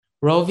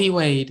Roe v.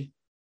 Wade,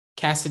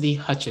 Cassidy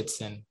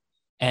Hutchinson,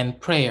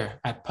 and prayer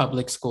at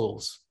public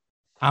schools.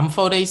 I'm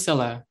Foday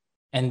Sillah,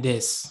 and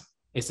this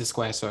is the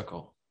Square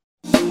Circle.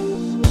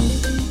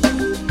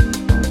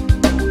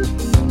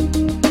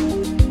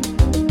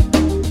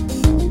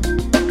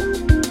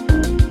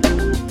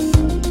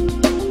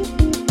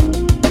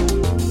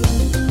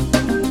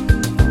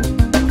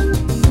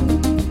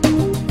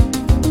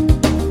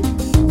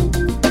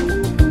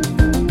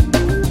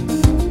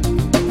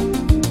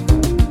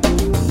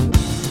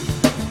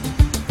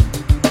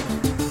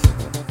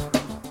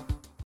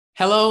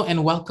 Hello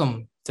and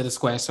welcome to the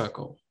Square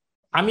Circle.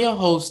 I'm your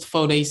host,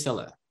 Foday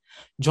Sillah.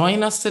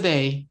 Joining us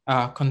today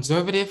are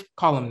conservative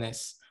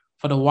columnist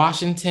for the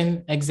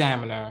Washington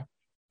Examiner,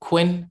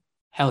 Quin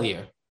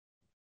Hillyer.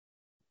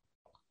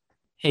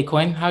 Hey,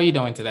 Quin, how are you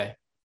doing today?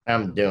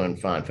 I'm doing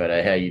fine,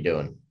 Foday. How you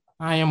doing?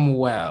 I am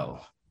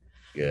well.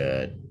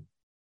 Good.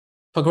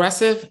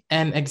 Progressive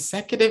and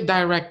Executive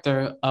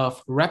Director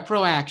of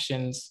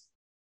ReproActions,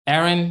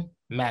 Erin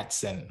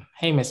Matson.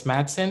 Hey, Miss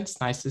Matson,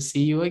 it's nice to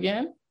see you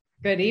again.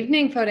 Good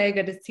evening, Foday.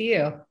 Good to see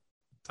you.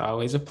 It's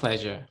always a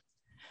pleasure.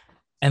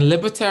 And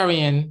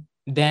Libertarian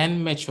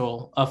Dan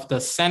Mitchell of the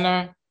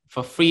Center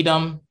for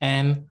Freedom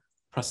and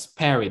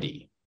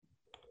Prosperity.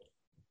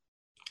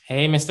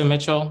 Hey, Mr.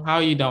 Mitchell, how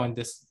are you doing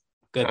this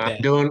good day?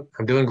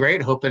 I'm doing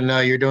great. Hoping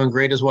you're doing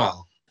great as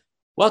well.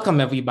 Welcome,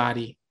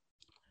 everybody.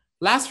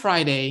 Last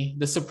Friday,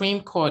 the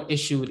Supreme Court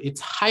issued its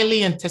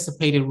highly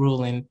anticipated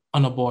ruling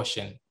on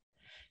abortion.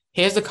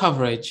 Here's the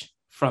coverage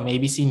from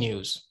ABC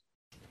News.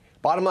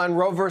 Bottom line,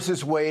 Roe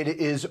versus Wade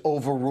is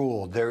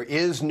overruled. There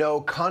is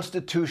no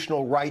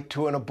constitutional right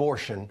to an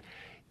abortion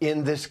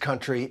in this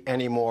country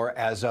anymore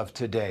as of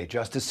today.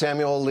 Justice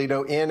Samuel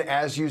Alito in,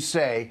 as you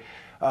say,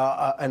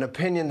 an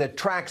opinion that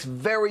tracks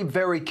very,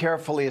 very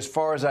carefully, as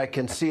far as I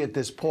can see at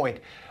this point,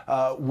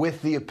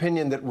 with the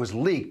opinion that was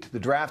leaked, the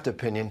draft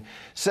opinion,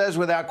 says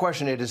without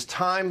question it is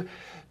time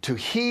to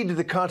heed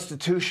the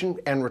Constitution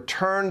and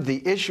return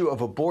the issue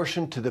of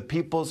abortion to the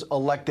people's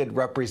elected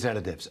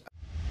representatives.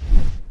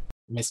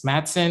 Ms.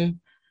 Matson,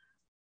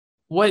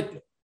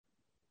 what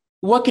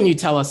can you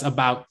tell us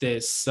about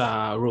this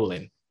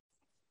ruling?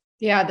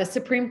 Yeah, the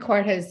Supreme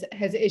Court has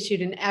issued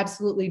an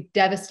absolutely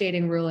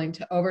devastating ruling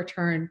to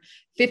overturn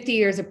 50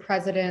 years of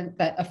precedent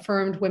that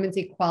affirmed women's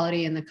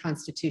equality in the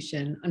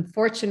Constitution.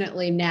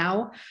 Unfortunately,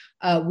 now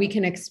we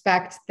can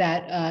expect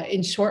that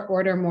in short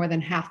order, more than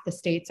half the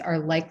states are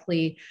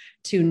likely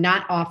to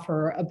not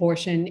offer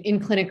abortion,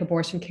 in-clinic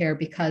abortion care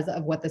because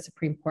of what the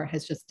Supreme Court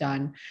has just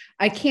done.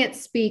 I can't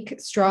speak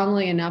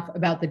strongly enough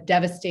about the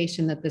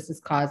devastation that this is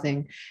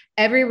causing.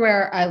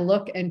 Everywhere I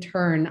look and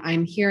turn,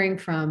 I'm hearing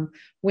from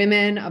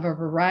women of a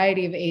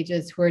variety of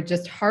ages who are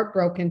just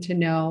heartbroken to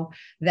know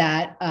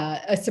that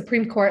a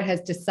Supreme Court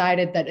has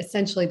decided that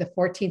essentially the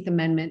 14th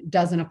Amendment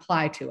doesn't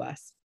apply to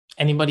us.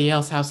 Anybody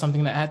else have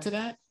something to add to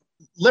that?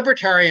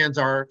 Libertarians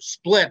are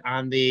split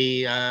on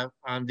the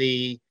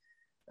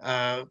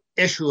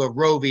issue of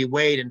Roe v.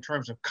 Wade in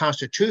terms of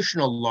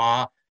constitutional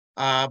law,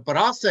 but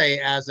I'll say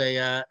as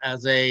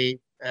a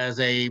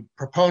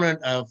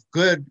proponent of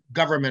good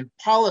government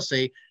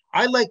policy,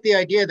 I like the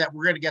idea that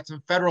we're going to get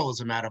some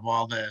federalism out of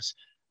all this.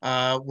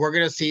 We're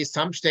going to see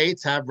some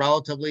states have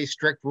relatively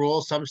strict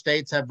rules, some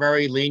states have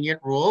very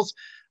lenient rules,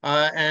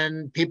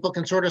 and people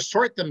can sort of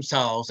sort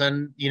themselves.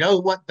 And you know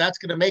what that's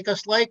going to make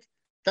us like?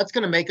 That's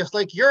going to make us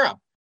like Europe.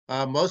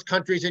 Most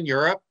countries in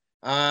Europe,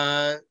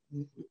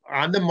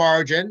 on the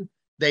margin,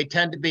 they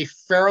tend to be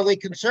fairly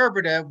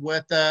conservative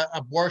with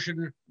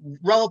abortion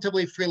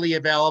relatively freely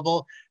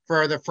available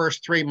for the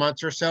first 3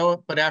 months or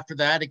so. But after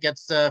that, it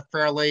gets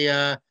fairly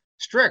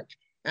strict.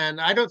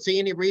 And I don't see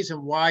any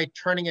reason why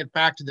turning it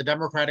back to the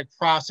democratic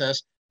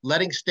process,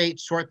 letting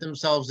states sort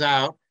themselves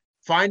out,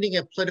 finding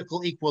a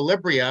political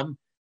equilibrium,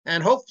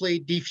 and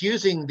hopefully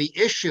defusing the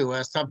issue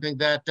as something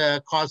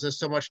that causes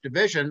so much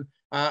division.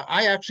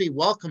 I actually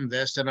welcome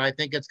this, and I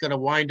think it's going to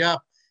wind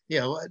up,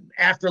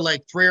 after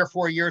like 3 or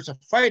 4 years of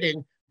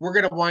fighting, we're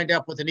going to wind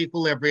up with an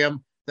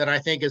equilibrium that I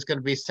think is going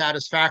to be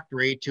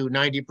satisfactory to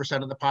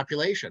 90% of the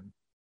population.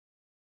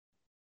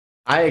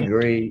 I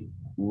agree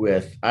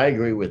with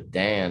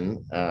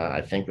Dan.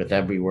 I think with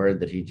every word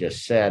that he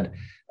just said.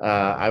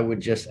 I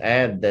would just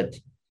add that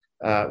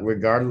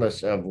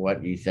regardless of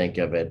what you think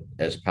of it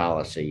as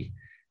policy,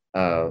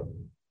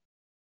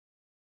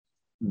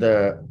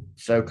 the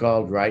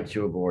so-called right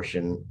to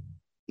abortion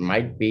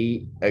might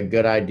be a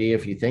good idea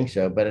if you think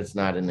so, but it's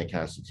not in the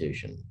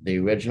Constitution. The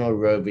original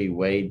Roe v.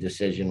 Wade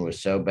decision was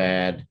so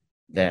bad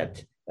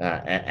that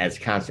as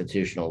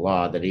constitutional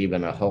law, that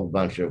even a whole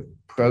bunch of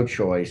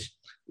pro-choice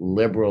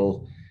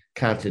liberal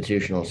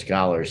constitutional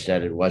scholars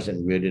said it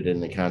wasn't rooted in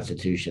the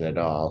Constitution at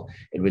all.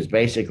 It was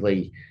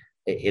basically,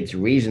 its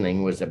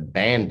reasoning was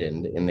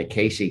abandoned in the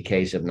Casey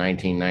case of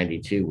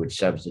 1992, which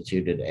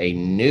substituted a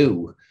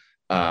new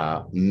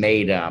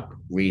made up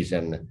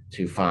reason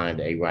to find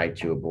a right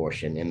to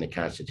abortion in the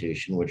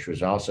Constitution, which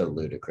was also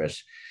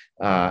ludicrous.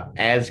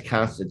 As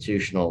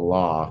constitutional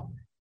law,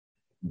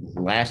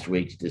 last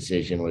week's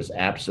decision was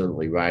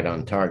absolutely right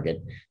on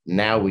target.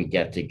 Now we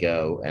get to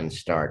go and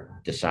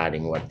start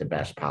deciding what the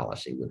best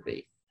policy would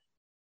be.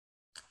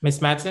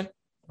 Ms. Matson?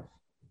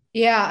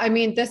 Yeah, I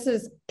mean, this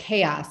is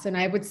chaos. And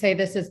I would say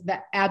this is the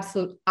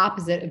absolute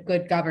opposite of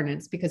good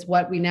governance, because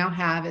what we now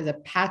have is a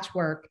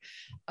patchwork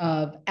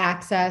of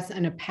access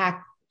and a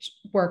patchwork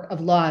of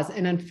laws.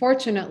 And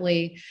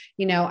unfortunately,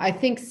 I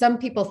think some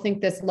people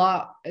think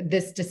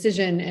this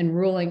decision and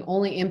ruling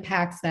only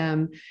impacts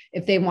them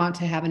if they want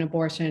to have an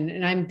abortion.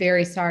 And I'm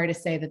very sorry to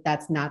say that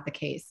that's not the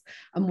case.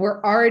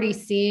 We're already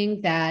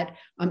seeing that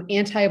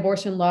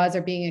anti-abortion laws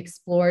are being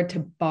explored to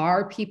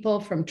bar people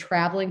from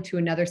traveling to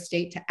another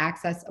state to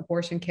access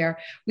abortion care.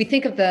 We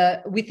think of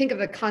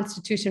the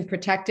Constitution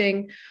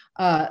protecting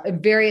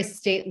various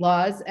state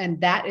laws, and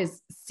that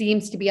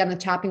seems to be on the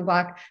chopping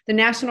block. The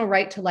National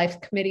Right to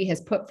Life Committee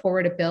has put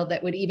forward a bill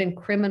that would even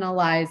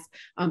criminalize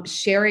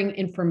sharing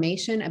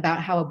information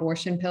about how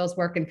abortion pills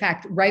work. In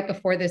fact, right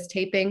before this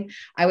taping,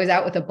 I was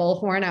out with a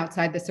bullhorn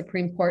outside the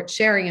Supreme Court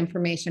sharing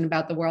information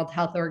about the World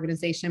Health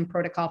Organization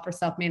protocol for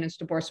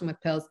self-managed abortion with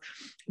pills.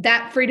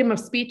 That freedom of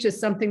speech is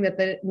something that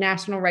the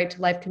National Right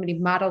to Life Committee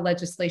model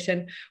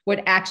legislation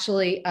would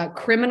actually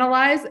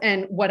criminalize,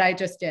 and what I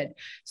just did.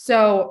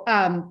 So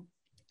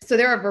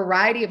there are a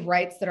variety of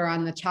rights that are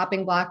on the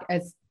chopping block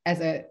as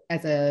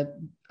a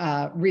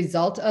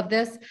result of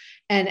this.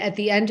 And at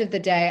the end of the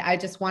day, I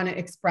just want to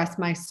express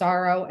my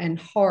sorrow and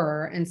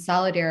horror and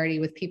solidarity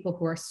with people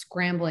who are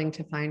scrambling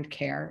to find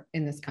care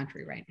in this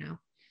country right now.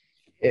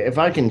 If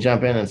I can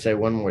jump in and say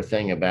one more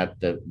thing about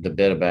the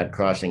bit about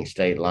crossing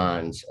state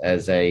lines,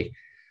 as an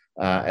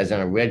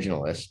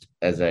originalist,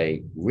 as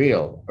a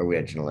real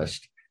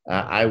originalist,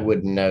 I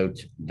would note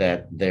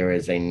that there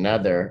is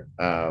another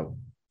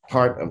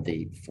part of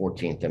the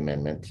 14th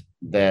Amendment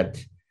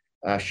that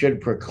should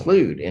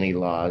preclude any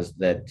laws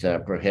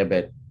that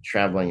prohibit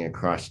traveling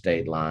across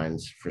state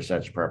lines for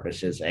such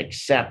purposes,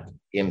 except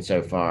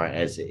insofar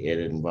as it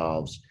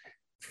involves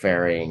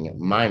ferrying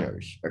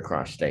minors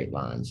across state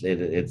lines.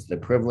 It's the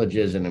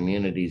Privileges and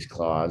Immunities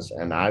Clause,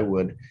 and I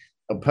would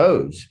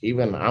oppose,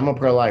 I'm a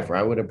pro-lifer,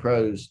 I would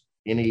oppose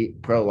any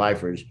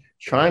pro-lifers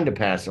trying to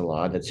pass a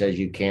law that says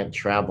you can't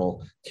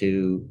travel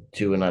to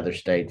another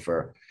state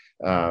for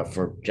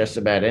just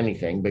about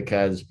anything,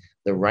 because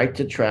the right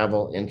to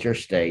travel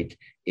interstate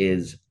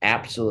is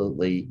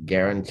absolutely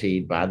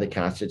guaranteed by the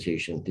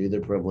Constitution through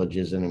the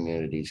Privileges and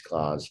Immunities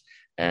Clause.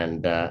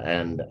 And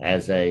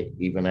as a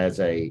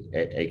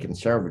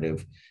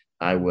conservative,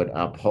 I would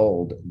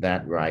uphold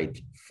that right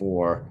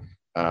for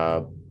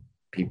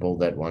people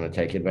that want to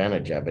take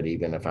advantage of it,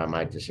 even if I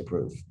might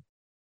disapprove.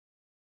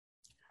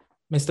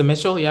 Mr.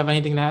 Mitchell, you have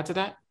anything to add to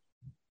that?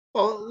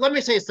 Well, let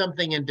me say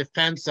something in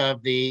defense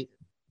of the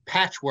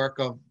patchwork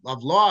of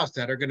laws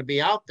that are going to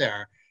be out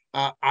there.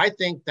 I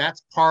think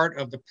that's part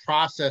of the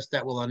process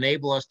that will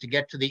enable us to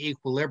get to the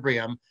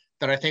equilibrium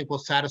that I think will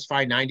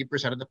satisfy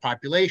 90% of the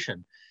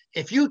population.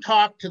 If you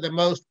talk to the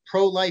most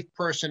pro-life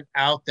person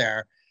out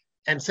there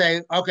and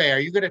say, okay, are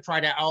you going to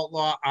try to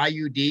outlaw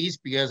IUDs?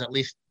 Because at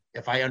least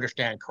if I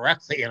understand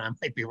correctly, and I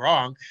might be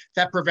wrong,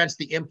 that prevents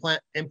the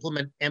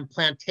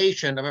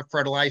implantation of a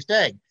fertilized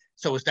egg.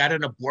 So is that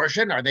an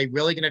abortion? Are they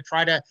really going to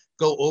try to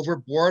go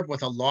overboard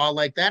with a law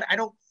like that? I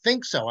don't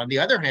think so. On the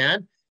other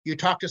hand, you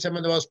talk to some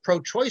of the most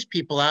pro-choice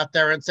people out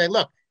there and say,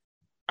 look,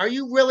 are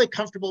you really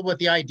comfortable with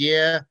the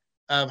idea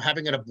of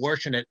having an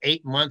abortion at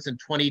 8 months and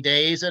 20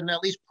 days? And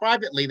at least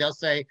privately, they'll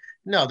say,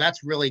 no,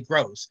 that's really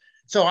gross.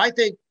 So I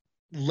think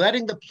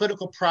letting the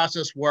political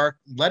process work,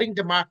 letting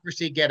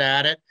democracy get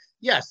at it.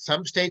 Yes,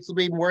 some states will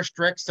be more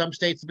strict, some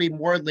states will be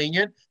more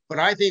lenient, but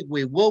I think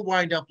we will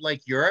wind up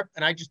like Europe.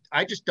 And I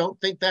just don't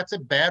think that's a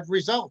bad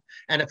result.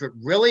 And if it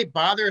really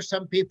bothers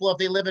some people, if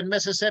they live in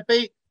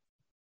Mississippi,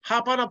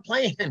 hop on a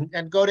plane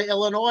and go to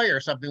Illinois or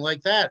something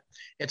like that.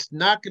 It's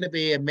not going to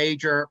be a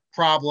major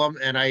problem.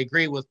 And I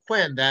agree with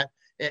Quinn that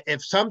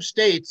if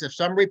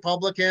some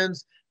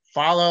Republicans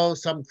follow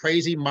some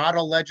crazy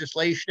model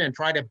legislation and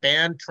try to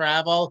ban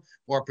travel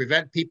or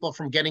prevent people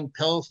from getting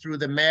pills through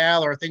the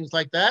mail or things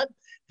like that,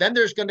 then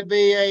there's going to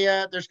be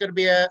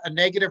a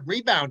negative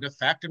rebound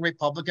effect, and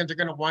Republicans are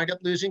going to wind up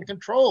losing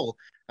control.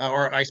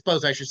 Or I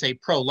suppose I should say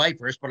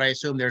pro-lifers, but I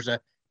assume there's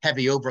a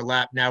heavy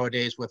overlap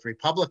nowadays with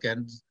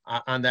Republicans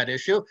on that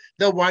issue.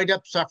 They'll wind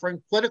up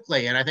suffering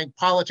politically. And I think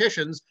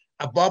politicians,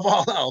 above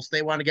all else,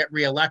 they want to get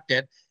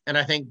reelected. And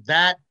I think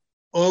that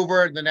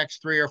over the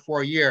next 3 or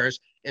 4 years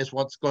is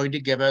what's going to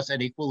give us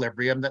an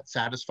equilibrium that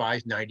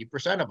satisfies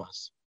 90% of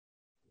us.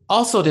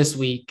 Also this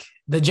week,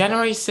 the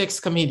January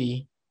 6th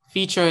committee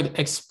featured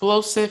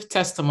explosive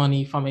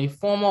testimony from a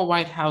former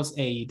White House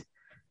aide.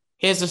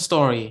 Here's a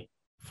story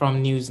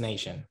from News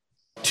Nation.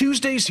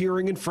 Tuesday's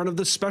hearing in front of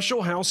the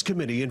Special House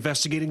Committee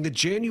investigating the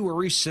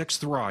January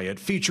 6th riot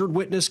featured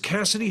witness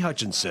Cassidy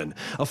Hutchinson,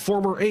 a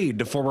former aide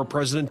to former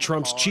President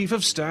Trump's Chief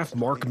of Staff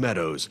Mark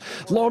Meadows.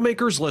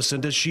 Lawmakers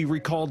listened as she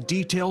recalled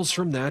details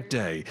from that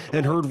day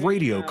and heard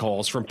radio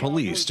calls from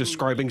police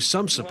describing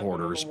some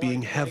supporters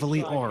being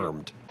heavily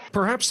armed.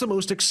 Perhaps the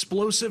most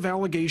explosive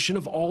allegation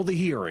of all the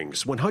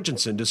hearings, when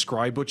Hutchinson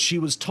described what she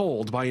was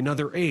told by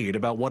another aide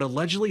about what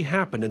allegedly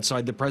happened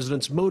inside the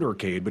president's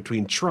motorcade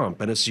between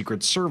Trump and a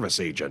Secret Service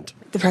agent.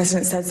 The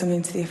president said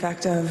something to the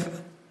effect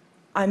of,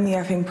 "I'm the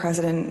effing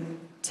president,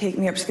 take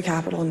me up to the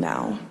Capitol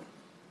now."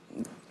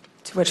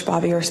 To which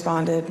Bobby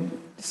responded,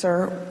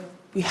 "Sir,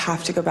 we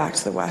have to go back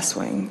to the West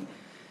Wing."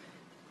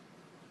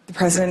 The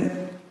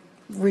president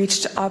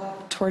reached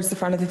up towards the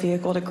front of the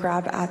vehicle to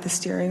grab at the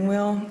steering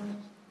wheel.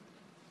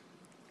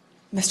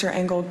 Mr.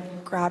 Engel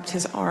grabbed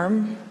his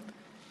arm,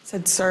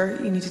 said, "Sir,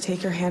 you need to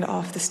take your hand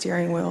off the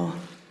steering wheel.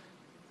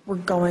 We're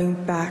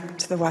going back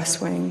to the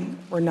West Wing.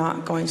 We're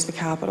not going to the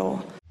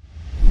Capitol."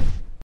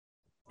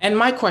 And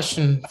my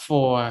question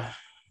for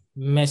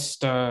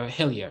Mr.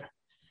 Hillyer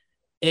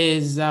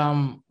is,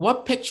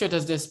 what picture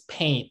does this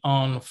paint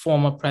on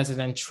former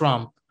President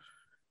Trump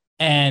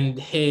and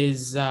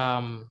his,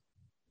 I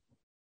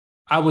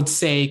would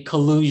say,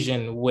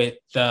 collusion with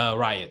the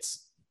riots?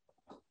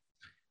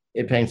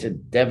 It paints a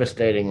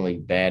devastatingly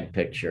bad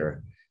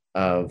picture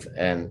of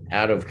an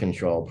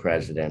out-of-control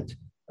president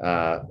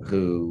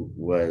who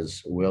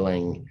was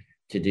willing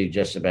to do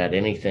just about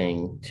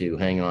anything to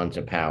hang on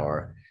to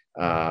power,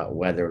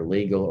 whether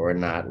legal or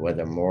not,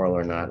 whether moral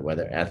or not,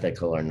 whether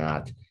ethical or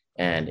not.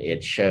 And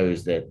it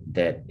shows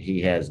that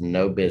he has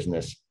no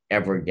business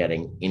ever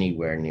getting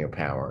anywhere near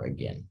power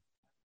again.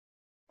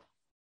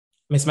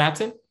 Ms.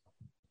 Matson?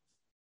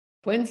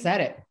 Quinn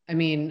said it. I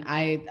mean,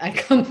 I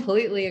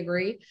completely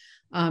agree.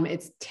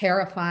 It's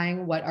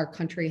terrifying what our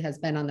country has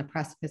been on the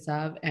precipice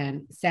of.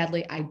 And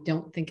sadly, I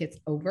don't think it's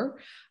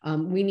over.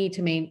 We need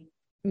to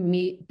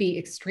be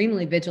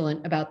extremely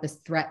vigilant about this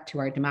threat to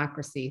our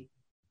democracy.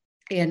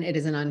 And it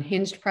is an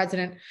unhinged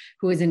president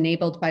who is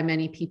enabled by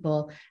many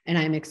people. And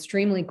I'm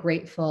extremely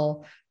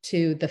grateful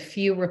to the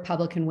few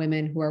Republican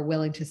women who are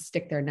willing to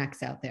stick their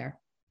necks out there.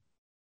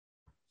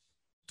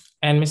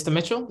 And Mr.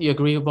 Mitchell, you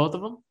agree with both of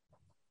them?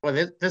 Well,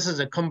 this is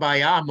a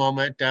kumbaya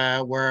moment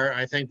where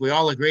I think we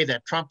all agree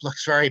that Trump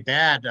looks very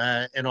bad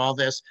in all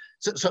this.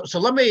 So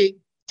let me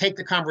take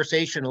the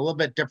conversation a little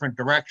bit different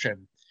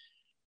direction.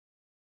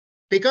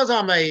 Because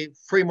I'm a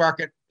free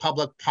market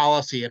public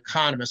policy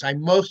economist, I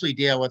mostly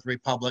deal with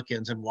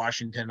Republicans in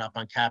Washington, up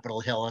on Capitol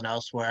Hill and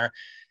elsewhere.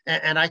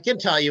 And I can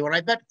tell you, and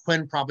I bet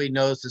Quinn probably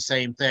knows the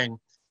same thing,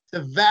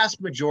 the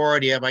vast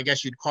majority of, I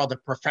guess you'd call the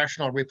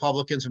professional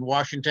Republicans in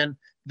Washington,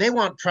 they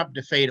want Trump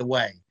to fade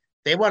away.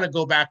 They want to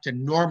go back to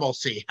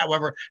normalcy,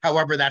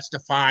 however that's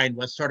defined,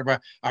 with sort of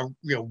a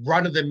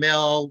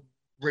run-of-the-mill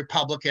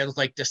Republicans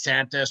like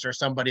DeSantis or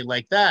somebody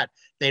like that.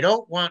 They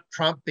don't want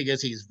Trump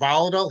because he's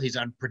volatile, he's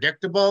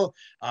unpredictable.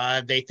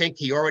 They think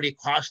he already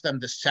cost them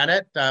the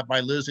Senate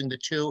by losing the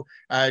two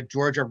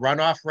Georgia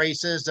runoff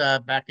races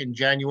back in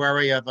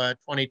January of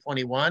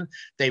 2021.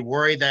 They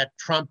worry that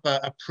Trump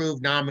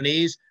approved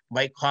nominees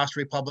might cost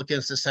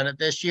Republicans the Senate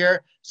this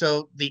year.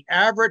 So the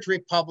average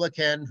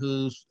Republican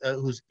who's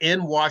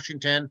in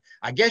Washington,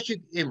 I guess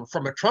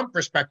from a Trump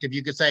perspective,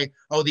 you could say,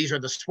 oh, these are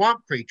the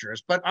swamp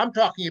creatures. But I'm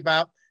talking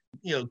about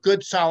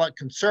good, solid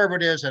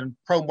conservatives and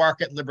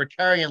pro-market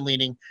libertarian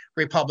leaning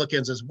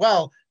Republicans as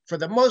well. For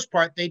the most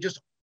part, they just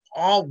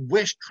all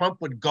wish Trump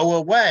would go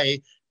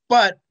away.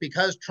 But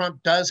because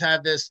Trump does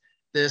have this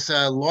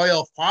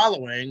loyal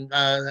following,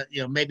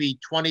 maybe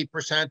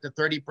 20% to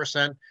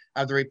 30%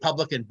 of the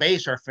Republican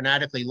base are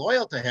fanatically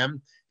loyal to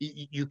him.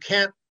 You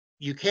can't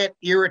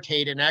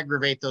irritate and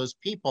aggravate those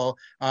people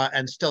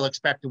and still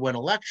expect to win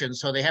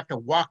elections. So they have to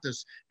walk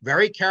this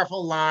very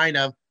careful line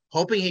of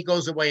hoping he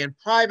goes away in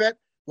private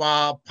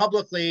while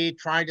publicly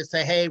trying to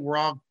say, hey, we're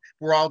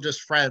all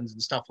just friends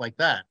and stuff like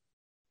that.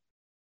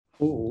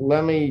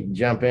 Let me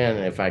jump in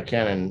if I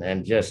can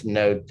and just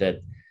note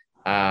that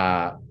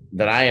I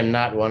am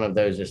not one of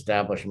those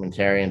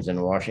establishmentarians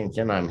in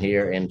Washington. I'm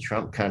here in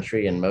Trump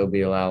country in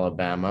Mobile,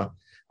 Alabama,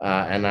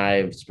 and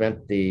I've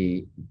spent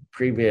the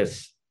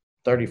previous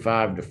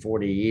 35 to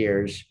 40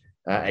 years,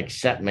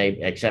 except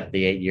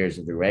the 8 years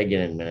of the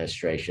Reagan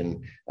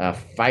administration,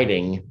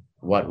 fighting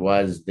what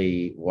was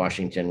the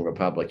Washington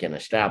Republican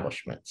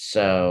establishment.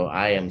 So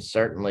I am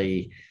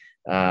certainly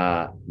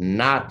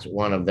not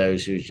one of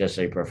those who's just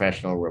a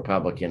professional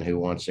Republican who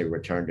wants a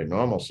return to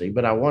normalcy,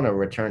 but I want to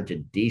return to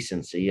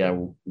decency. I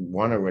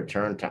want to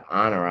return to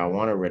honor. I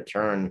want to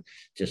return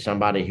to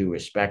somebody who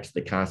respects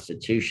the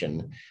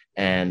Constitution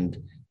and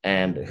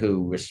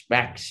who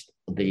respects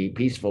the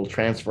peaceful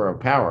transfer of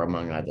power,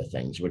 among other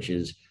things, which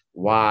is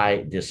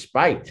why,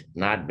 despite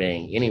not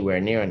being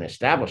anywhere near an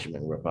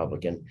establishment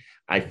Republican,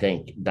 I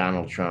think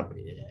Donald Trump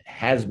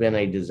has been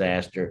a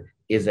disaster,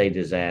 is a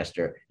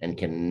disaster, and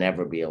can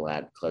never be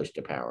allowed close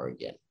to power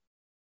again.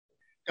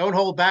 Don't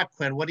hold back,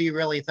 Quinn. What do you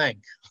really think?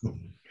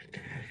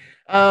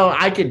 Oh,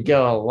 I could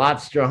go a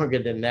lot stronger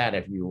than that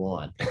if you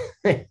want.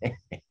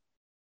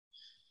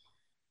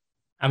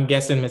 I'm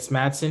guessing, Ms.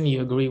 Matson,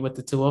 you agree with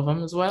the two of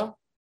them as well?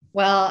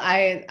 Well,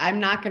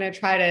 I'm not going to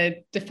try to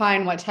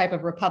define what type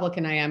of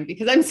Republican I am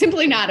because I'm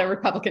simply not a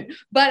Republican.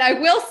 But I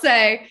will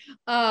say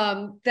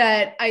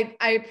that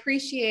I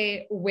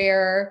appreciate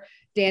where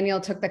Daniel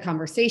took the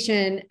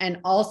conversation, and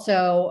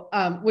also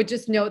would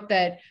just note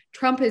that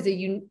Trump has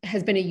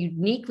been a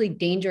uniquely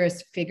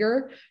dangerous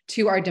figure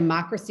to our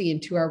democracy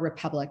and to our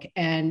republic.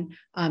 And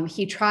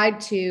he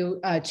tried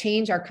to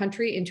change our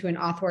country into an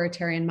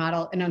authoritarian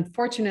model. And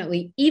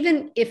unfortunately,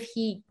 even if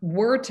he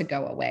were to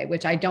go away,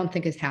 which I don't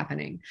think is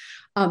happening,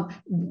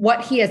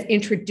 what he has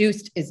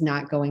introduced is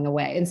not going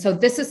away. And so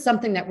this is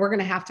something that we're going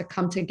to have to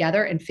come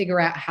together and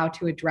figure out how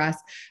to address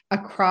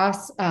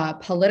across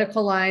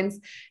political lines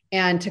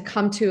and to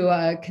come to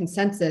a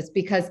consensus,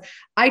 because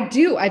I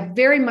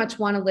very much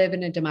want to live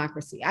in a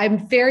democracy. I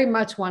very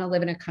much want to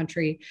live in a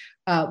country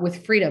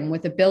with freedom,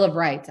 with a Bill of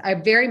Rights. I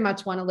very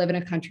much want to live in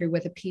a country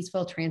with a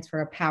peaceful transfer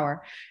of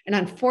power. And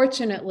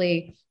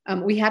unfortunately,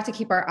 we have to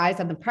keep our eyes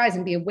on the prize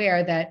and be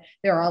aware that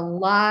there are a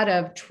lot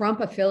of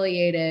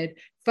Trump-affiliated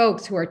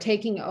folks who are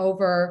taking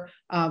over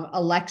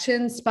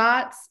election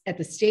spots at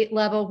the state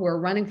level, who are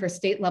running for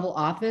state level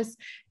office.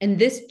 And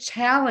this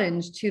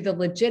challenge to the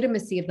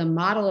legitimacy of the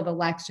model of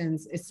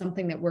elections is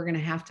something that we're going to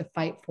have to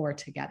fight for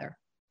together.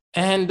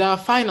 And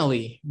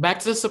finally, back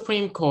to the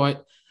Supreme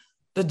Court,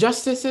 the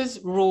justices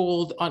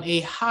ruled on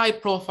a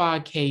high-profile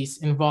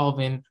case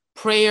involving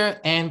prayer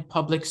and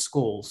public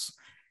schools.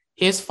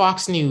 Here's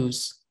Fox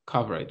News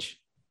coverage.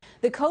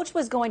 The coach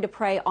was going to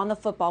pray on the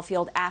football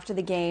field after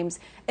the games,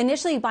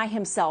 initially by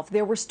himself.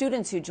 There were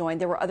students who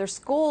joined. There were other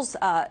schools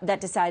that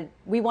decided,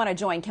 we want to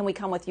join. Can we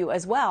come with you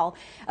as well?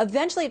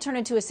 Eventually, it turned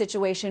into a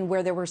situation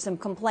where there were some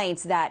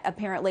complaints that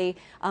apparently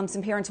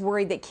some parents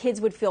worried that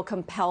kids would feel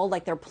compelled,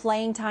 like their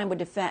playing time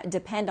would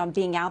depend on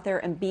being out there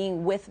and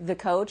being with the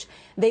coach.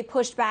 They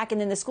pushed back, and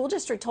then the school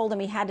district told him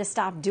he had to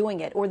stop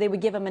doing it, or they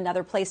would give him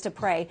another place to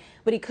pray.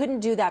 But he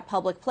couldn't do that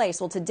public place.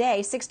 Well,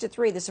 today,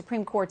 6-3, the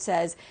Supreme Court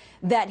says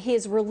that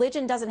his religion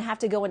doesn't have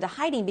to go into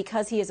hiding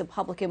because he is a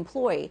public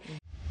employee.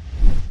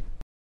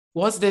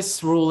 Was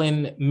this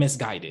ruling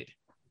misguided?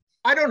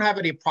 I don't have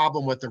any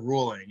problem with the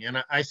ruling.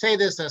 And I say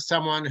this as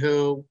someone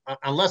who,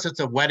 unless it's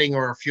a wedding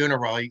or a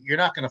funeral, you're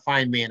not going to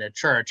find me in a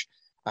church.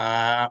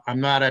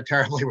 I'm not a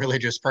terribly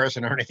religious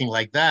person or anything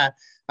like that.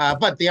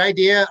 But the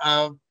idea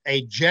of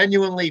a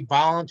genuinely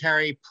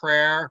voluntary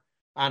prayer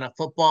on a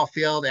football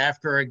field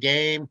after a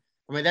game,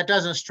 I mean, that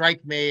doesn't strike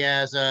me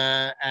as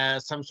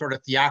some sort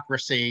of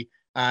theocracy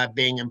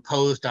being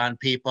imposed on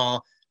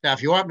people. Now,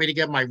 if you want me to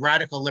give my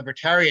radical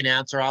libertarian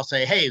answer, I'll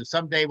say, hey,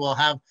 someday we'll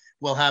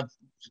have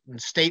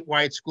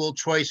statewide school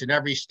choice in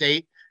every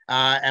state,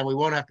 and we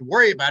won't have to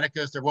worry about it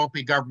because there won't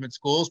be government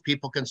schools.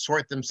 People can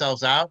sort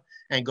themselves out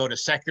and go to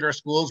secular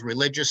schools,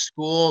 religious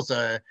schools,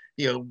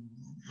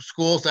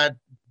 schools that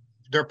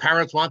their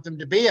parents want them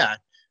to be at.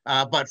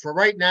 But for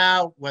right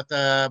now, with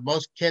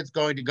most kids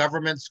going to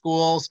government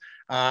schools,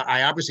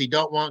 I obviously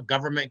don't want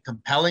government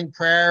compelling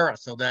prayer.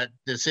 So that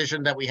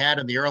decision that we had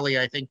in the early,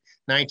 I think,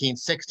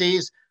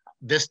 1960s,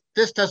 this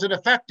doesn't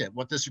affect it.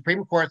 What the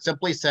Supreme Court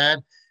simply said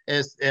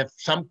is if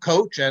some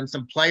coach and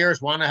some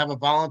players want to have a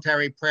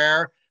voluntary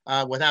prayer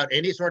without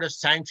any sort of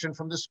sanction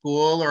from the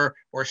school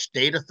or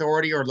state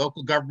authority or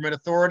local government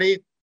authority,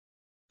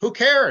 who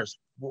cares?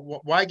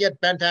 Why get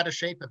bent out of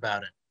shape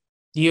about it?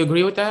 Do you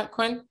agree with that,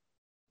 Quinn?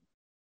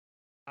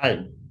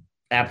 I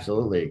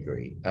absolutely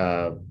agree.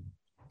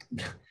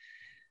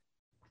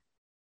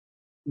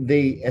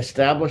 The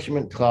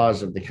Establishment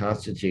Clause of the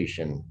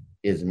Constitution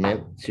is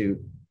meant to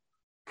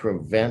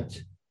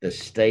prevent the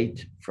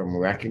state from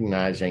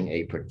recognizing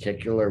a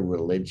particular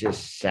religious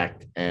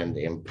sect and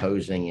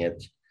imposing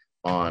it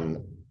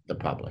on the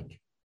public.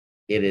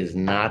 It is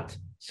not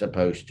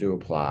supposed to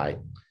apply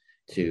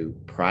to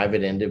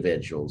private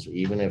individuals,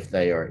 even if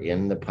they are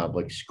in the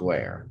public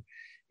square.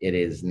 It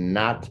is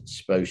not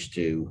supposed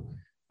to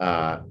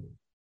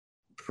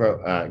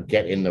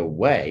get in the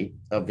way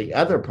of the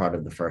other part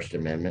of the First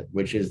Amendment,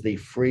 which is the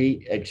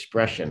free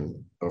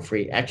expression or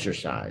free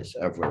exercise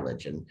of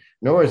religion,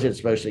 nor is it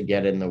supposed to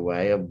get in the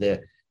way of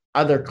the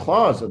other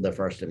clause of the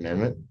First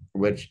Amendment,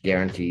 which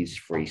guarantees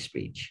free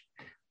speech.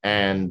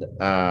 And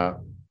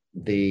what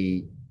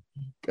the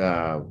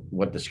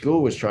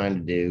school was trying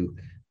to do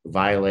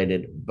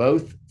violated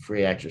both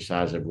free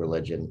exercise of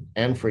religion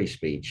and free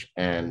speech,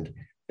 and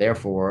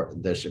therefore,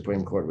 the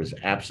Supreme Court was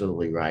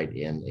absolutely right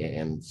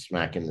in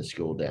smacking the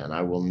school down.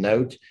 I will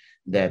note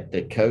that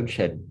the coach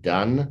had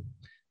done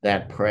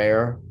that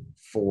prayer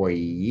for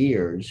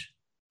years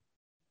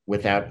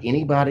without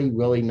anybody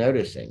really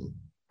noticing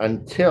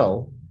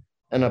until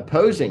an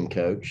opposing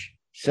coach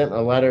sent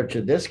a letter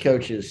to this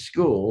coach's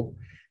school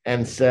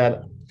and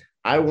said,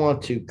 I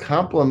want to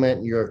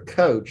compliment your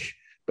coach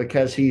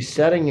because he's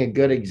setting a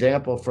good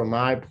example for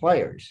my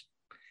players.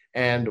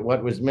 And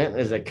what was meant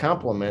as a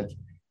compliment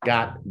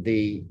got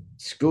the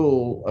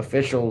school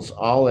officials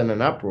all in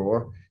an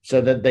uproar, so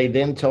that they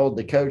then told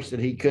the coach that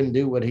he couldn't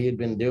do what he had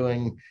been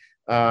doing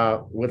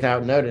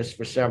without notice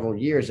for several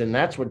years. And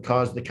that's what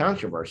caused the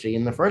controversy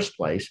in the first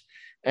place.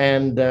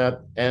 And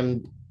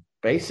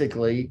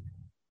basically,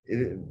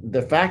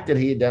 the fact that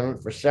he had done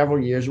it for several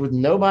years with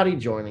nobody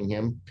joining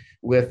him,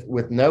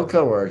 with no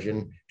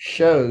coercion,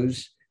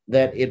 shows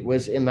that it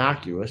was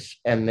innocuous,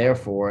 and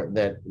therefore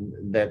that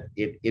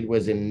it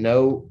was in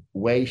no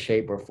way,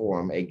 shape, or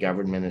form a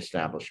government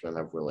establishment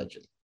of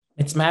religion.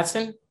 Ms.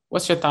 Matson,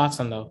 what's your thoughts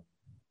on that?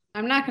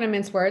 I'm not going to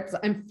mince words.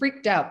 I'm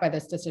freaked out by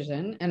this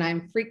decision, and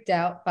I'm freaked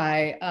out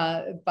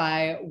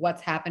by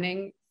what's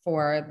happening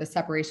for the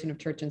separation of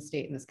church and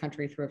state in this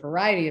country through a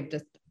variety of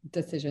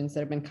decisions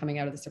that have been coming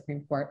out of the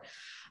Supreme Court.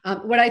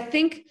 What I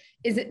think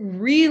is a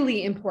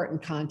really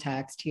important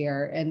context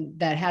here, and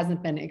that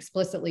hasn't been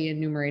explicitly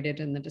enumerated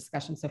in the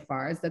discussion so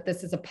far, is that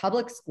this is a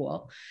public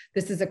school.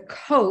 This is a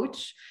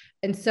coach.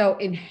 And so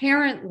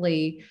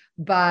inherently,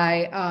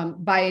 by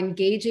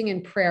engaging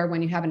in prayer,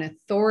 when you have an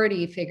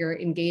authority figure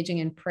engaging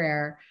in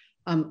prayer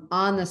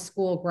on the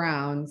school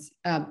grounds,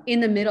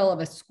 in the middle of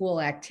a school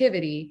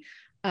activity,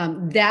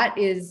 that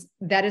is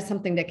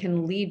something that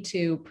can lead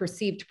to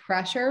perceived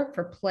pressure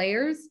for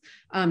players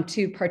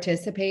to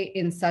participate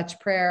in such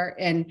prayer.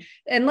 And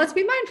let's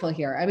be mindful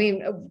here. I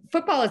mean,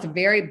 football is a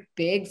very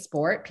big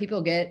sport.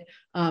 People get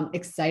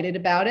excited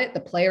about it.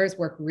 The players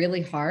work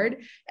really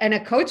hard, and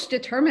a coach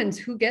determines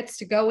who gets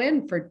to go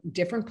in for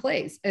different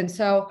plays. And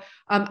so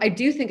I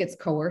do think it's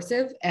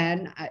coercive,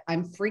 and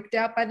I'm freaked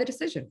out by the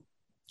decision.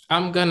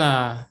 I'm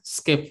gonna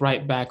skip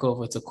right back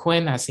over to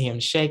Quinn. I see him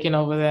shaking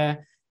over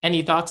there.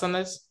 Any thoughts on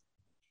this?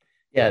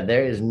 Yeah,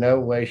 there is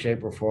no way,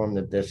 shape, or form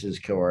that this is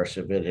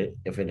coercive.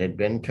 If it had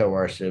been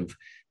coercive,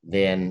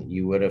 then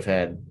you would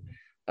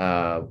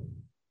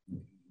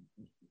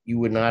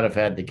not have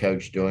had the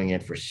coach doing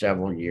it for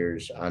several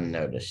years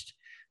unnoticed.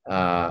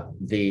 There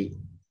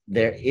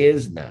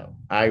is no,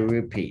 I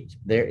repeat,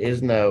 there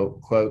is no,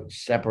 quote,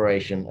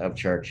 separation of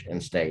church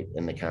and state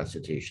in the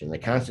Constitution. The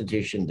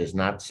Constitution does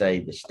not say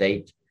the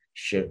state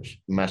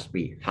must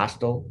be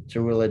hostile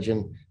to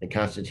religion. The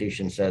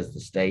Constitution says the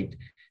state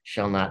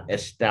shall not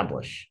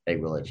establish a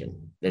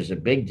religion. There's a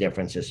big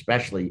difference,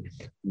 especially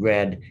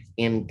read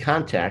in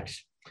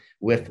context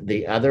with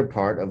the other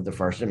part of the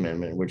First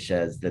Amendment, which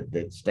says that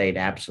the state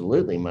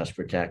absolutely must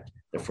protect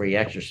the free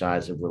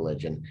exercise of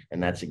religion.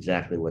 And that's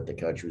exactly what the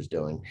coach was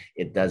doing.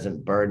 It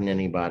doesn't burden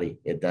anybody.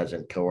 It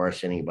doesn't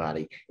coerce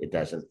anybody. It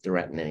doesn't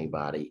threaten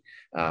anybody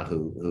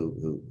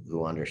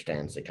who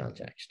understands the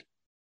context.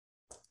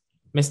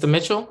 Mr.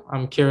 Mitchell,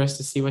 I'm curious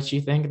to see what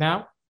you think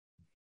now.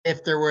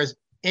 If there was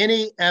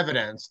any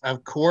evidence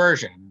of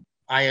coercion,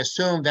 I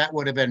assume that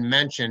would have been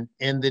mentioned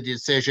in the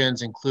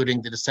decisions,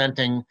 including the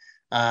dissenting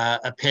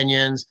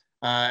opinions.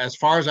 As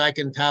far as I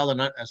can tell,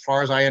 and as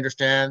far as I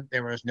understand,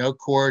 there was no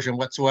coercion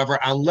whatsoever,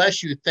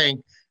 unless you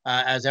think,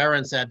 as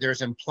Erin said,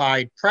 there's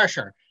implied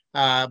pressure.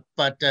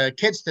 But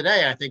kids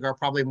today, I think, are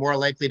probably more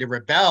likely to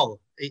rebel,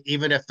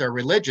 even if they're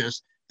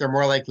religious. They're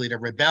more likely to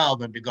rebel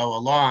than to go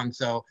along.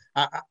 So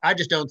I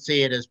just don't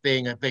see it as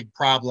being a big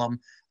problem.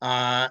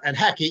 And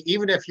heck,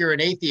 even if you're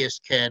an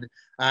atheist kid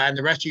and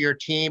the rest of your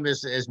team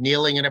is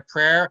kneeling in a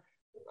prayer,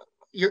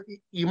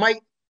 you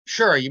might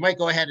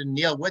go ahead and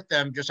kneel with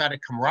them just out of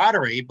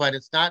camaraderie, but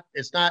it's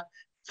not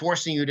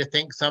forcing you to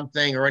think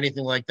something or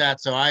anything like that.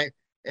 So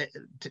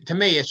to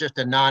me, it's just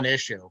a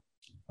non-issue.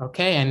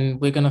 Okay, and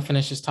we're going to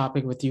finish this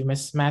topic with you,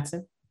 Ms.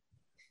 Matson.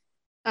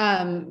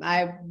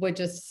 I would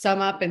just sum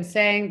up in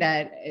saying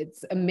that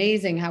it's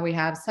amazing how we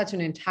have such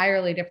an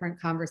entirely different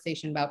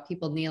conversation about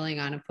people kneeling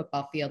on a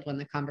football field when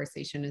the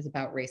conversation is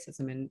about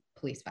racism and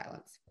police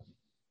violence.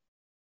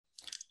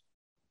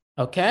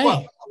 Okay.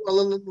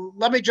 Well,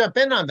 let me jump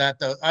in on that,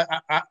 though.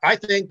 I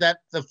think that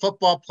the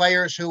football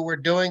players who were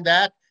doing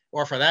that,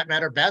 or for that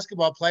matter,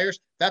 basketball players,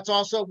 that's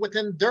also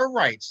within their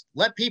rights.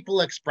 Let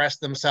people express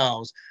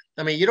themselves.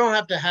 I mean, you don't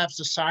have to have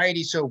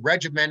society so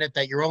regimented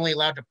that you're only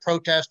allowed to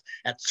protest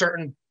at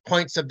certain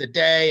points of the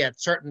day,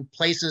 at certain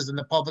places in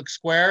the public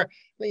square.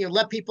 You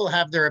let people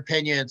have their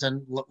opinions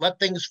and let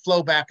things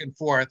flow back and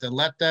forth, and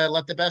let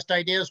the best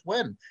ideas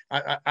win.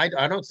 I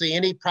don't see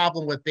any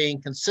problem with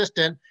being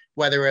consistent,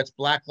 whether it's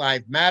Black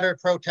Lives Matter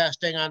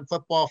protesting on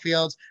football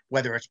fields,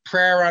 whether it's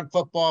prayer on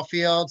football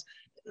fields,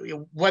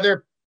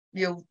 whether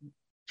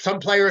some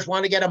players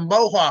want to get a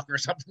mohawk or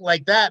something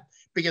like that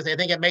because they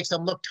think it makes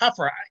them look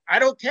tougher. I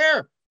don't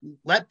care.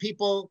 Let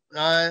people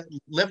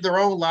live their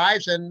own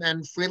lives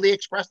and freely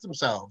express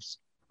themselves.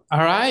 All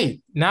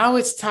right. Now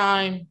it's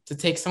time to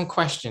take some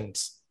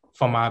questions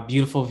from our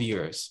beautiful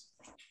viewers.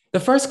 The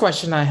first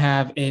question I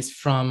have is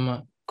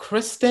from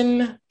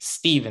Kristen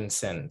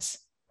Stevenson.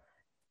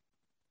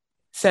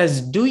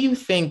 Says, do you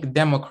think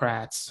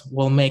Democrats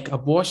will make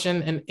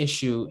abortion an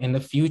issue in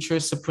the future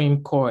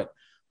Supreme Court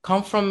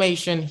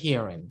confirmation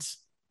hearings?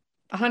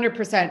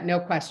 100%, no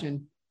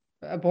question.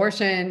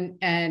 Abortion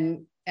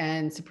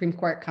and Supreme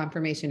Court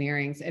confirmation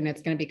hearings, and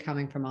it's going to be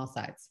coming from all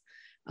sides.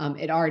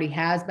 It already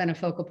has been a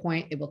focal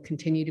point. It will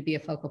continue to be a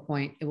focal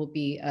point. It will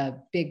be a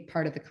big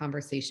part of the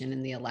conversation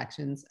in the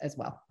elections as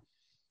well.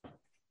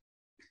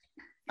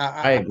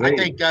 I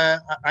agree.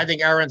 I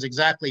think Erin's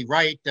exactly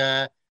right.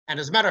 And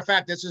as a matter of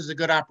fact, this is a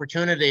good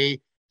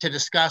opportunity to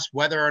discuss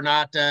whether or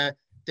not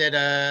did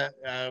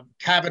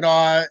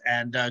Kavanaugh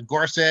and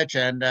Gorsuch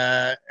and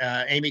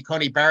Amy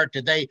Coney Barrett,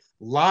 did they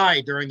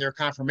lie during their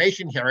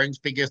confirmation hearings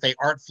because they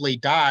artfully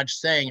dodged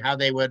saying how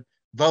they would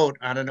vote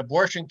on an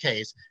abortion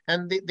case?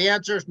 And the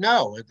answer is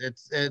no.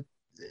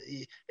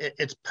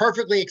 It's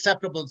perfectly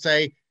acceptable to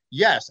say,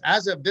 yes,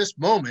 as of this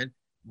moment,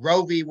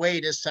 Roe v.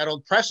 Wade is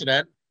settled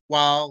precedent,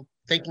 while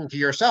thinking to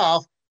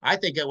yourself, I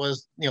think it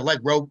was, like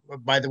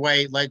by the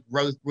way, like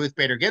Ruth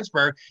Bader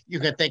Ginsburg, you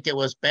can think it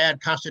was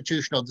bad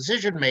constitutional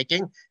decision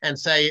making and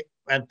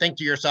think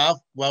to yourself,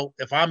 well,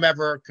 if I'm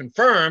ever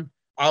confirmed,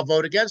 I'll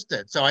vote against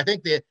it. So I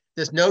think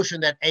this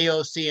notion that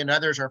AOC and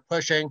others are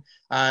pushing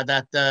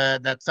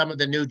that some of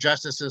the new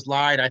justices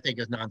lied, I think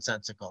is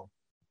nonsensical.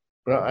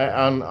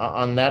 Well,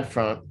 on that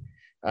front,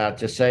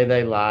 to say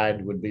they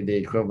lied would be the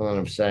equivalent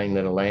of saying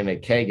that Elena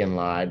Kagan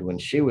lied when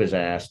she was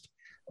asked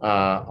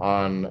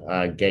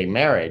on gay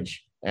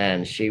marriage,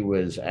 and she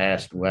was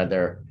asked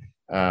whether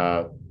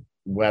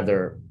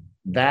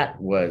that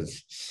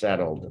was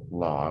settled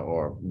law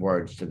or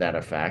words to that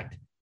effect.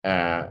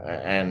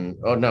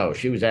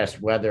 She was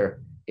asked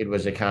whether it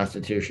was a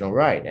constitutional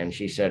right, and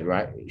she said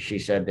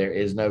there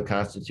is no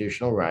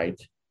constitutional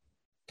right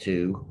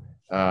to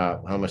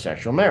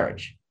homosexual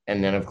marriage.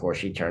 And then, of course,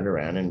 she turned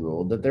around and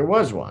ruled that there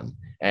was one.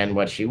 And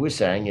what she was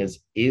saying is,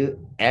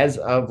 as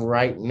of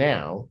right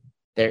now,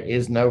 there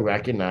is no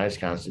recognized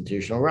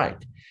constitutional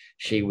right.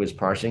 She was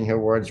parsing her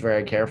words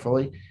very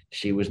carefully.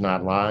 She was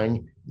not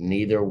lying.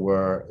 Neither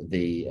were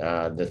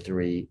the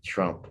three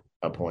Trump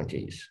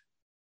appointees.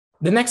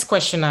 The next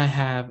question I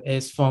have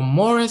is from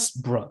Morris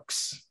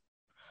Brooks.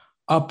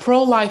 Are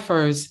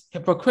pro-lifers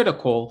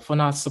hypocritical for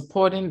not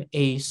supporting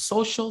a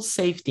social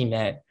safety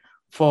net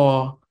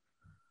for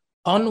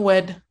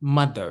unwed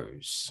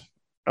mothers?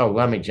 Oh,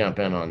 let me jump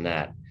in on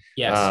that.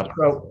 Yes.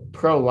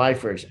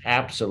 Pro-lifers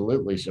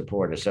absolutely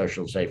support a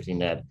social safety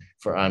net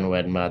for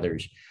unwed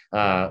mothers.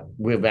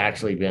 We've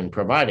actually been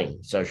providing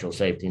social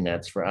safety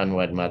nets for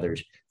unwed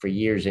mothers for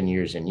years and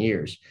years and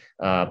years.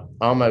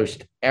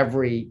 Almost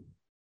every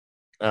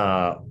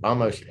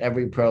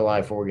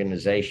pro-life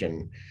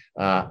organization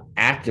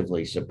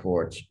actively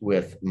supports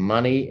with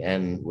money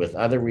and with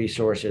other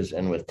resources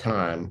and with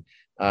time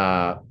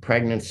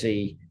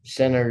pregnancy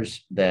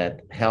centers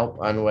that help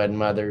unwed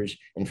mothers,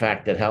 in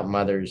fact, that help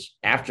mothers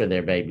after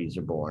their babies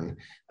are born,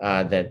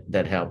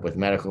 that help with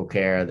medical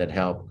care, that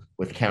help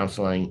with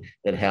counseling,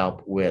 that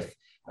help with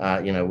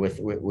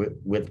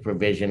with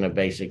provision of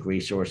basic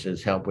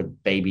resources, help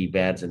with baby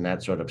beds and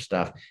that sort of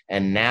stuff.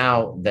 And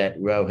now that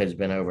Roe has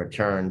been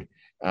overturned,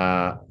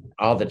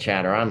 all the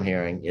chatter I'm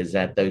hearing is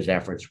that those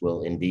efforts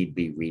will indeed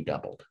be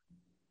redoubled.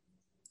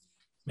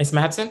 Ms.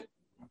 Matson?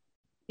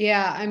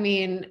 Yeah, I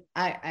mean,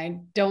 I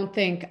don't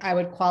think I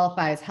would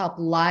qualify as help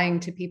lying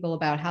to people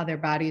about how their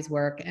bodies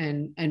work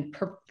and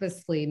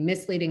purposely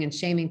misleading and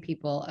shaming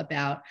people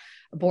about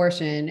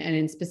abortion. And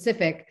in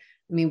specific,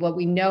 I mean, what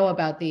we know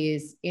about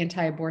these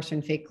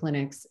anti-abortion fake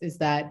clinics is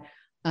that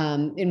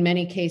in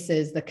many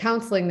cases, the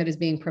counseling that is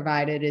being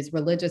provided is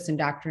religious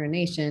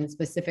indoctrination,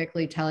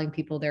 specifically telling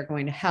people they're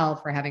going to hell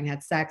for having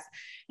had sex.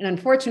 And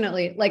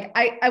unfortunately,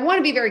 I want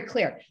to be very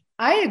clear.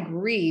 I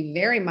agree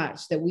very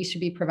much that we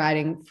should be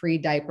providing free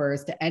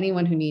diapers to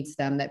anyone who needs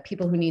them, that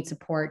people who need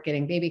support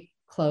getting baby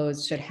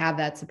clothes should have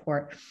that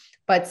support.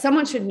 But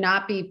someone should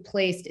not be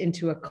placed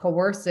into a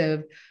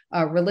coercive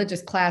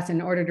religious class in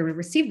order to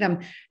receive them.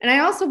 And I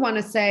also want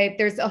to say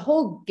there's a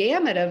whole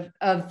gamut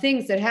of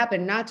things that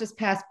happen, not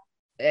just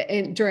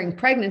during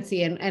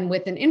pregnancy and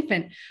with an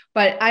infant,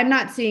 but I'm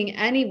not seeing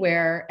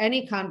anywhere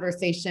any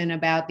conversation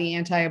about the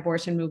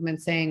anti-abortion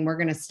movement saying we're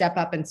going to step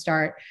up and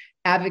start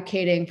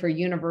advocating for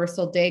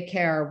universal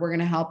daycare. We're going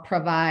to help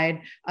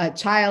provide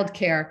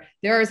childcare.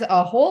 There's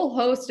a whole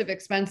host of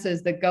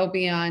expenses that go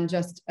beyond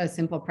just a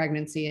simple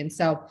pregnancy. And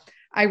so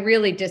I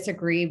really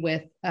disagree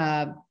with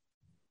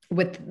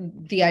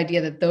the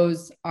idea that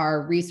those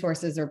are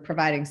resources or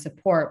providing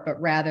support, but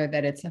rather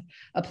that it's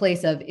a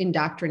place of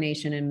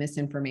indoctrination and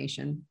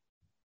misinformation.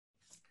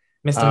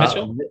 Mr.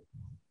 Mitchell?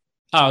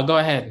 Oh, go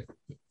ahead,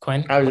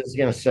 Quinn. I was just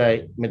going to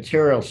say,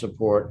 material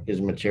support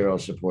is material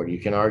support. You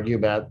can argue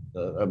about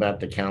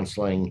the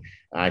counseling.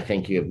 I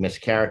think you have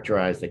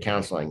mischaracterized the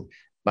counseling,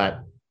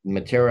 but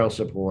material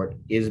support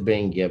is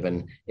being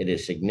given. It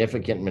is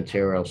significant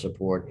material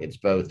support. It's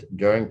both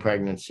during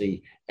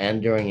pregnancy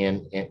and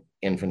during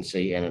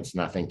infancy, and it's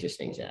nothing to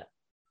sneeze at.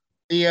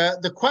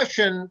 The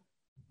question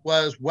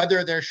was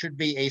whether there should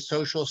be a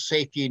social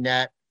safety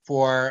net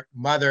for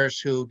mothers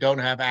who don't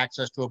have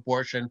access to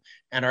abortion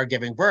and are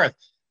giving birth.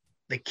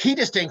 The key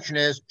distinction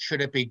is,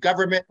 should it be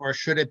government or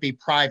should it be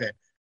private?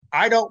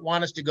 I don't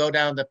want us to go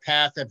down the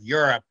path of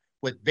Europe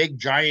with big,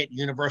 giant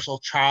universal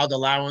child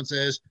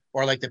allowances,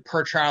 or like the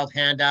per child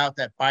handout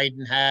that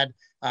Biden had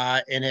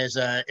in his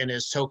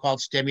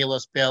so-called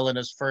stimulus bill in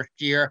his first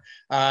year.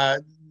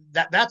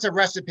 That's a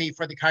recipe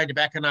for the kind of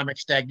economic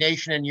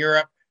stagnation in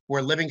Europe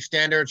where living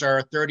standards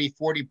are 30,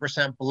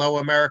 40% below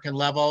American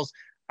levels.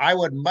 I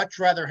would much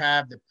rather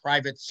have the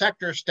private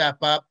sector step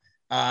up.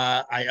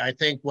 I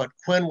think what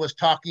Quinn was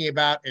talking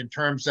about in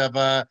terms of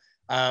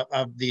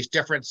these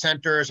different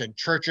centers and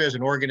churches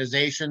and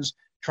organizations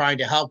trying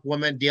to help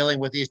women dealing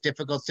with these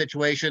difficult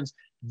situations,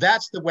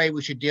 that's the way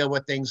we should deal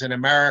with things in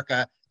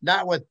America.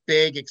 not with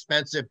big,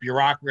 expensive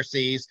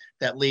bureaucracies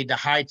that lead to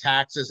high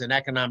taxes and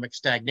economic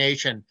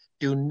stagnation.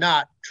 Do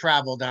not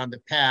travel down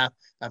the path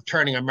of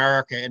turning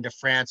America into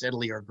France,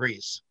 Italy, or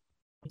Greece.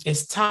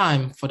 It's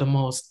time for the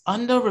most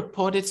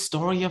underreported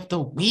story of the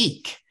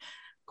week.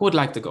 Who would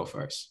like to go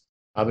first?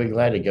 I'll be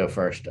glad to go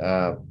first.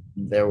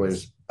 There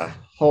was a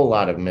whole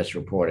lot of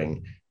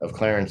misreporting of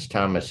Clarence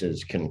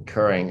Thomas's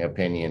concurring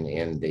opinion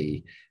in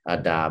the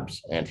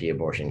Dobbs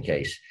anti-abortion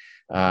case.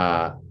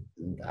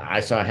 I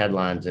saw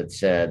headlines that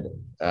said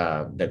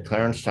that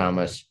Clarence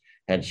Thomas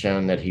had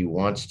shown that he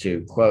wants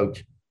to,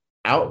 quote,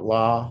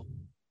 outlaw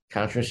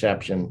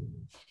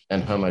contraception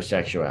and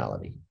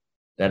homosexuality.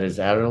 That is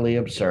utterly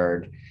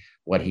absurd.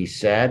 What he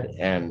said,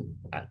 and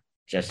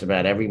just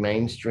about every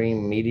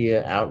mainstream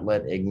media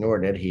outlet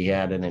ignored it. He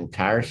had an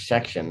entire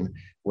section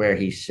where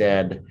he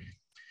said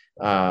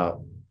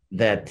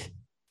that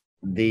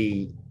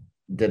the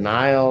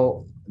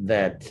denial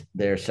that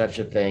there's such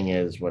a thing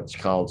as what's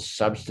called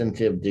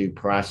substantive due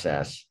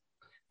process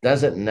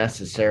doesn't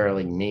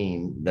necessarily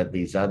mean that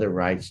these other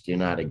rights do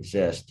not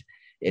exist.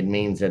 It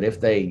means that if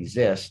they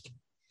exist,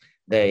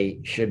 they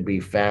should be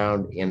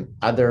found in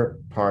other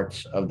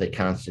parts of the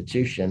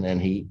Constitution.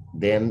 And he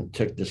then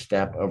took the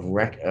step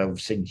of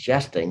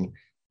suggesting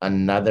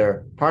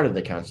another part of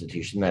the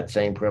Constitution, that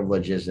same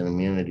privileges and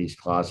immunities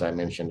clause I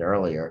mentioned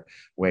earlier,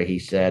 where he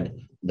said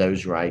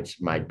those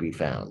rights might be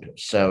found.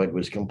 So it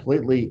was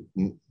completely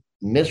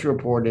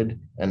misreported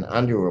and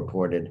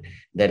underreported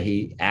that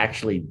he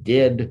actually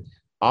did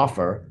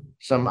offer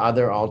some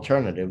other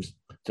alternatives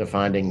to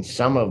finding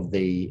some of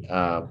the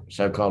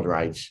so-called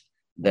rights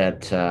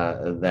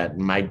that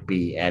might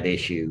be at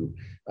issue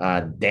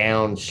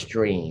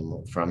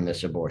downstream from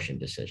this abortion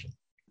decision.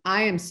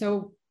 I am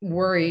so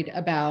worried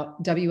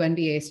about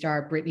WNBA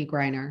star Brittany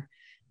Griner,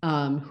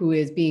 who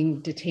is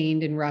being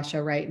detained in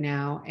Russia right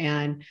now.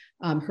 And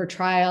her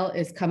trial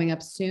is coming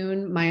up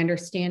soon. My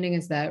understanding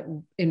is that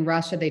in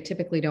Russia, they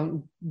typically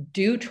don't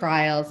do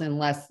trials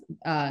unless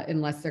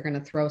they're going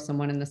to throw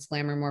someone in the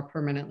slammer more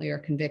permanently or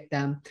convict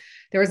them.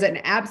 There was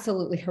an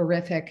absolutely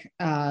horrific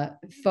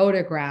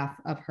photograph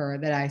of her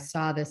that I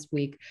saw this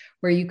week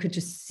where you could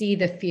just see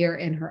the fear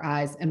in her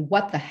eyes. And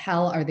what the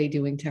hell are they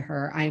doing to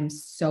her? I am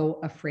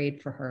so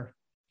afraid for her.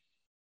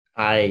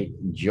 I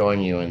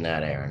join you in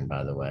that, Erin,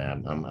 by the way.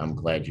 I'm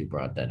glad you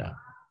brought that up.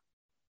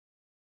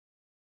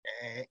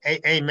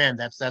 Amen.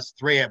 That's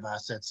three of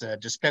us. It's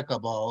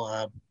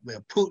despicable.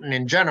 Putin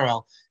in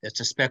general is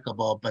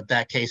despicable, but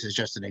that case is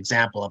just an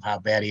example of how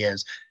bad he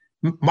is.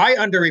 My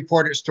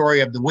underreported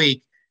story of the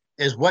week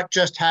is what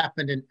just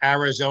happened in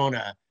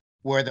Arizona,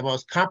 where the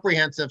most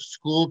comprehensive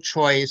school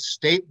choice,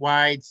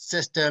 statewide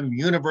system,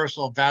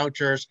 universal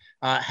vouchers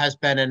has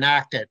been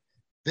enacted.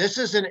 This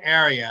is an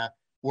area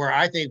where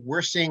I think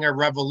we're seeing a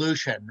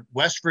revolution.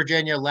 West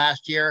Virginia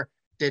last year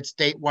did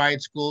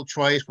statewide school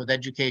choice with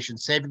education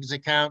savings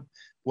account.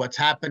 What's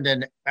happened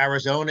in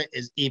Arizona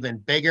is even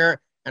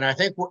bigger. And I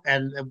think,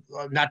 and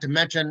not to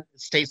mention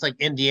states like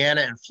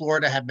Indiana and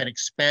Florida have been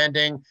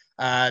expanding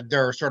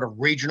their sort of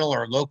regional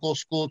or local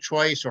school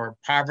choice or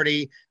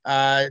poverty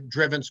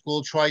driven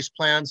school choice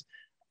plans.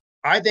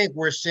 I think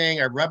we're seeing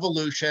a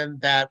revolution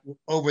that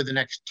over the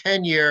next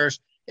 10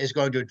 years is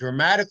going to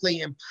dramatically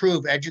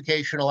improve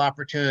educational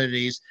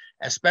opportunities,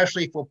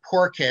 especially for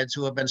poor kids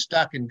who have been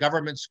stuck in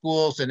government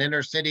schools and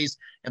inner cities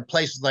and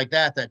places like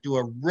that do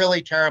a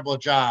really terrible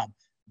job.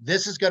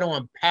 This is going to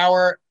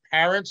empower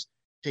parents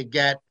to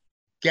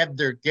give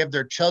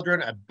their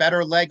children a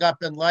better leg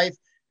up in life.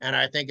 And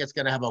I think it's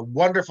going to have a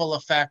wonderful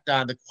effect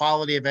on the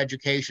quality of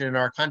education in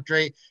our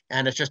country.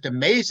 And it's just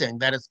amazing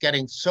that it's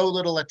getting so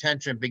little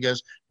attention,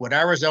 because what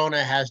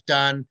Arizona has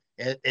done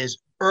is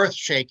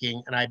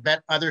earth-shaking, and I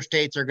bet other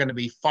states are going to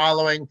be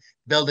following,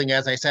 building,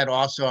 as I said,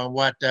 also on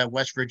what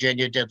West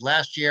Virginia did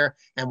last year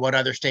and what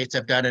other states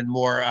have done in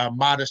more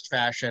modest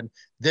fashion.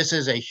 This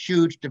is a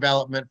huge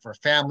development for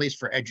families,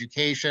 for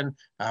education,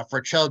 for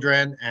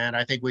children, and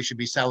I think we should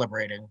be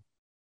celebrating.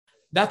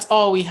 That's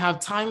all we have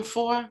time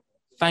for.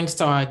 Thanks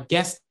to our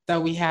guests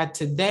that we had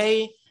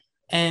today,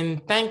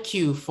 and thank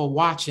you for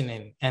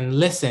watching and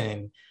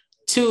listening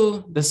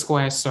to The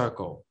Square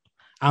Circle.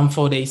 I'm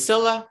Foday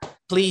Sillah.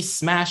 Please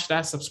smash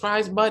that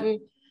subscribe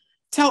button.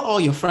 Tell all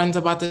your friends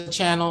about the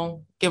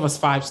channel. Give us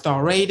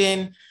 5-star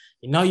rating.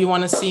 You know you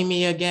want to see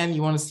me again.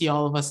 You want to see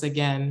all of us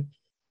again.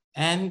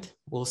 And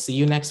we'll see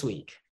you next week.